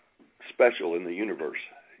special in the universe.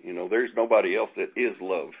 There's nobody else that is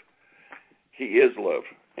love. He is love,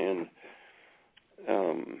 and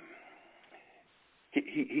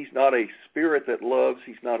he's not a spirit that loves.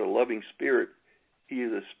 He's not a loving spirit. He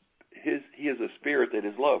is a spirit that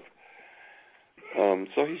is love.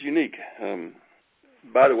 So he's unique.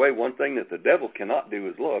 By the way, one thing that the devil cannot do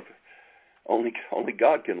is love. Only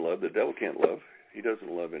God can love. The devil can't love. He doesn't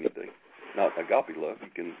love anything. Not agape love. He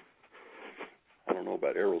can. I don't know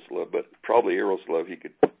about eros love, but probably eros love he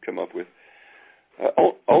could come up with.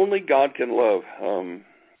 Only God can love.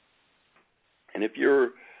 And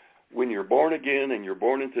when you're born again and you're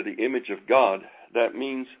born into the image of God, that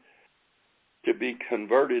means to be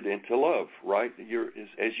converted into love, right?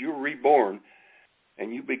 As you're reborn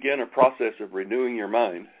and you begin a process of renewing your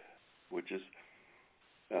mind, which is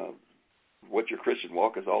what your Christian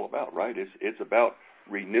walk is all about, right? It's about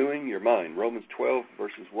renewing your mind. Romans 12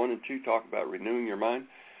 verses 1 and 2 talk about renewing your mind.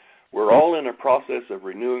 We're all in a process of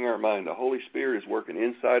renewing our mind. The Holy Spirit is working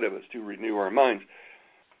inside of us to renew our minds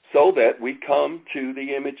so that we come to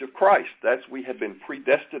the image of Christ. We have been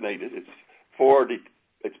predestinated.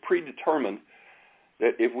 It's predetermined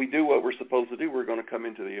that if we do what we're supposed to do, we're going to come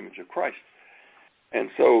into the image of Christ. And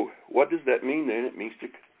so what does that mean then? It means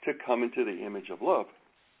to come into the image of love.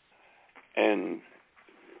 And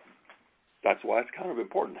that's why it's kind of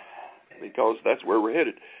important, because that's where we're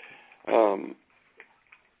headed.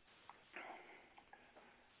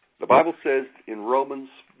 The Bible says in Romans,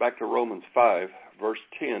 back to Romans 5, verse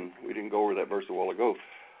 10, we didn't go over that verse a while ago,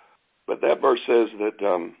 but that verse says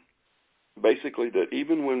that basically that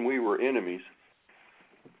even when we were enemies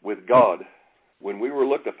with God, when we were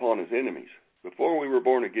looked upon as enemies, before we were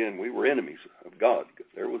born again, we were enemies of God.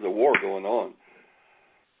 There was a war going on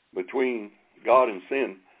between God and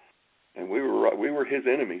sin, and we were His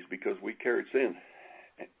enemies because we carried sin.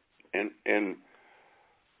 And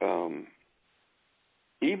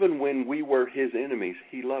even when we were His enemies,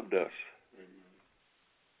 He loved us.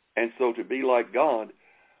 And so to be like God,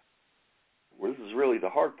 well, this is really the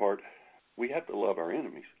hard part, we have to love our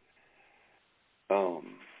enemies.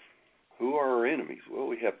 Who are our enemies? Well,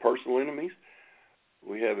 we have personal enemies.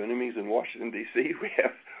 We have enemies in Washington, D.C.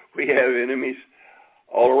 We have enemies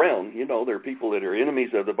all around. You know, there are people that are enemies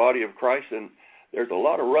of the body of Christ, and there's a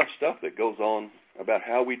lot of rough stuff that goes on about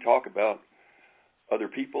how we talk about other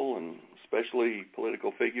people, and especially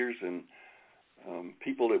political figures and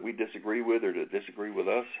people that we disagree with or that disagree with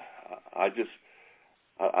us. I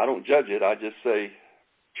don't judge it. I just say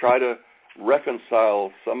try to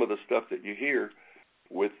reconcile some of the stuff that you hear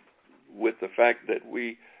with the fact that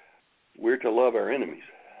we're to love our enemies.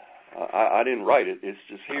 I didn't write it. It's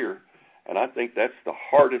just here. And I think that's the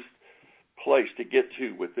hardest place to get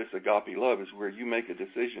to with this agape love, is where you make a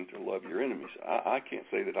decision to love your enemies. I can't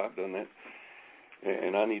say that I've done that,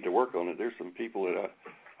 and I need to work on it. There's some people that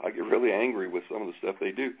I get really angry with some of the stuff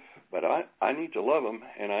they do, but I need to love them,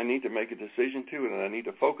 and I need to make a decision to it, and I need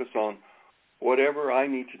to focus on whatever I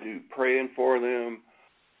need to do, praying for them,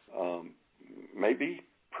 maybe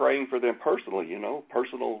praying for them personally,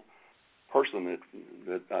 personal person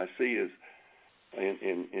that I see is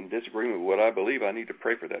in disagreement with what I believe. I need to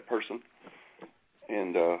pray for that person.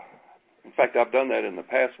 And in fact, I've done that in the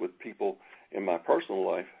past with people in my personal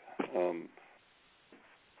life.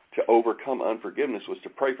 To overcome unforgiveness was to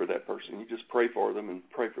pray for that person. You just pray for them and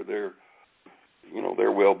pray for their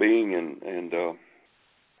well-being. And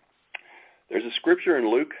there's a scripture in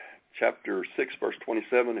Luke chapter 6, verse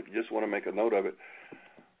 27, if you just want to make a note of it,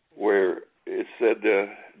 where it said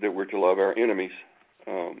that we're to love our enemies.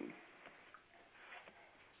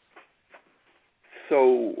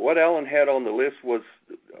 So what Alan had on the list was,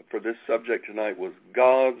 for this subject tonight, was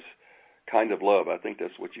God's kind of love. I think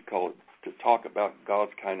that's what you call it, to talk about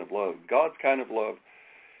God's kind of love. God's kind of love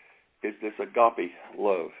is this agape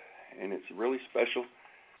love, and it's really special.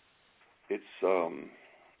 It's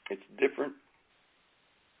different.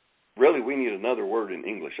 Really, we need another word in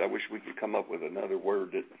English. I wish we could come up with another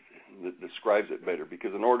word that describes it better,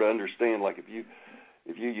 because in order to understand, like if you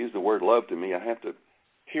use the word love to me, I have to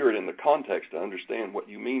hear it in the context to understand what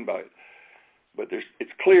you mean by it. But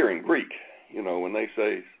it's clear in Greek, when they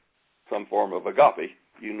say some form of agape,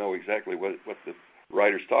 you know exactly what the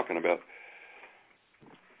writer's talking about.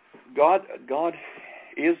 God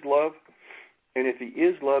is love, and if he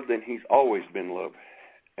is love, then he's always been love.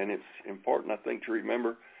 And it's important, I think, to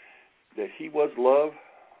remember that he was love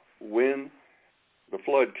when the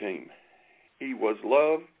flood came. He was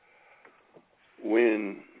love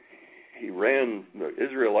when he ran the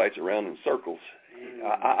Israelites around in circles.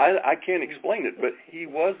 I can't explain it, but he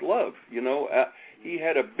was love. He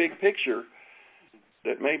had a big picture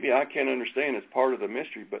that maybe I can't understand as part of the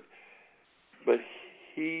mystery, but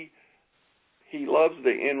he loves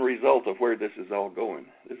the end result of where this is all going.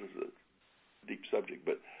 This is a deep subject,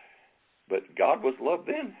 but God was love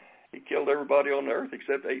then. He killed everybody on the earth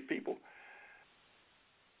except 8 people.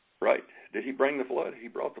 Right. Did he bring the flood? He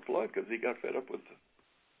brought the flood because he got fed up with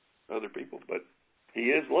other people. But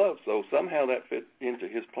he is love, so somehow that fit into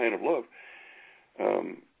his plan of love.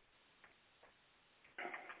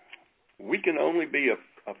 We can only be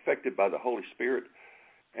affected by the Holy Spirit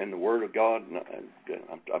and the Word of God. And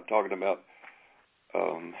I'm talking about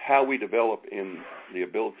how we develop in the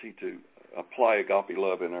ability to apply agape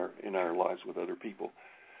love in our lives with other people.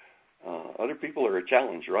 Other people are a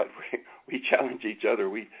challenge, right? We challenge each other.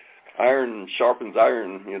 Iron sharpens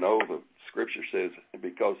iron, the Scripture says,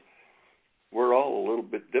 because we're all a little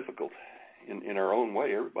bit difficult in our own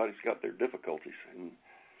way. Everybody's got their difficulties. And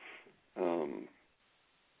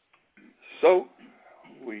so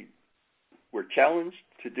we're challenged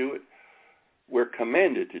to do it. We're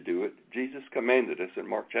commanded to do it. Jesus commanded us in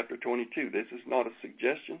Mark chapter 22. This is not a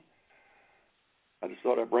suggestion. I just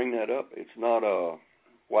thought I'd bring that up. It's not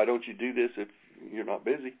why don't you do this if you're not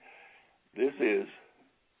busy? This is,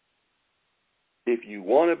 if you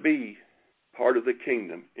want to be part of the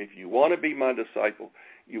kingdom, if you want to be my disciple,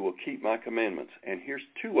 you will keep my commandments. And here's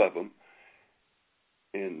 2 of them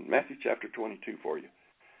in Matthew chapter 22 for you.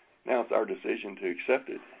 Now it's our decision to accept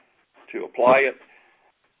it, to apply it,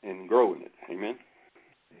 and grow in it. Amen?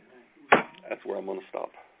 That's where I'm going to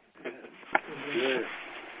stop.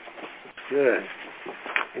 Good.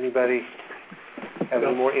 Anybody have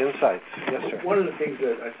any more insights? Yes, sir. One of the things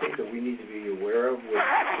that I think that we need to be aware of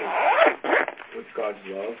with God's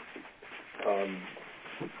love,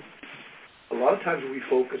 a lot of times we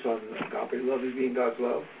focus on agape love as being God's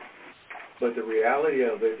love, but the reality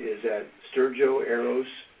of it is that Sturgio, Eros,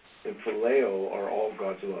 and Phileo are all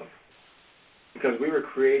God's love. Because we were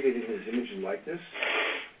created in his image and likeness,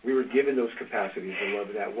 we were given those capacities to love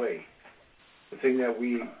in that way. The thing that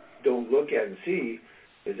we don't look at and see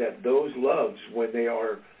is that those loves, when they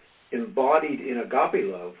are embodied in agape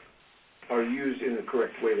love are used in the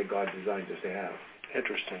correct way that God designed us to have.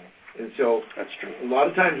 Interesting. And so That's true. a lot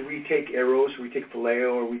of times we take eros, we take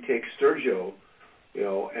phileo, or we take sturgio,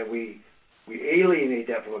 and we alienate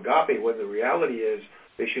that from agape, when the reality is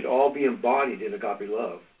they should all be embodied in agape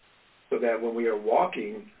love, so that when we are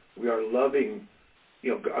walking, we are loving.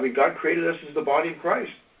 God created us as the body of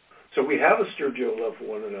Christ, so we have a sturgio love for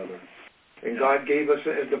one another, and God gave us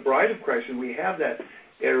as the bride of Christ, and we have that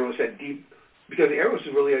eros, that deep, because eros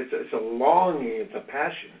is really it's a longing, it's a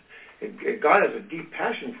passion, and God has a deep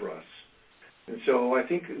passion for us, and so I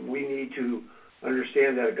think we need to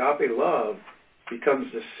understand that agape love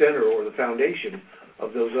becomes the center or the foundation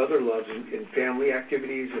of those other loves in family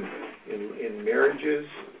activities, in marriages,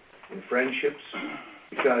 in friendships,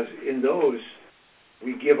 because in those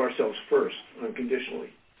we give ourselves first, unconditionally,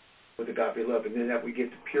 with agape love, and then that we get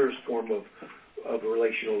the purest form of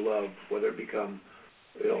relational love, whether it become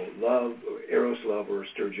love, eros love, or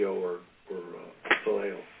sturgio, or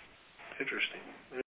phileo. Interesting.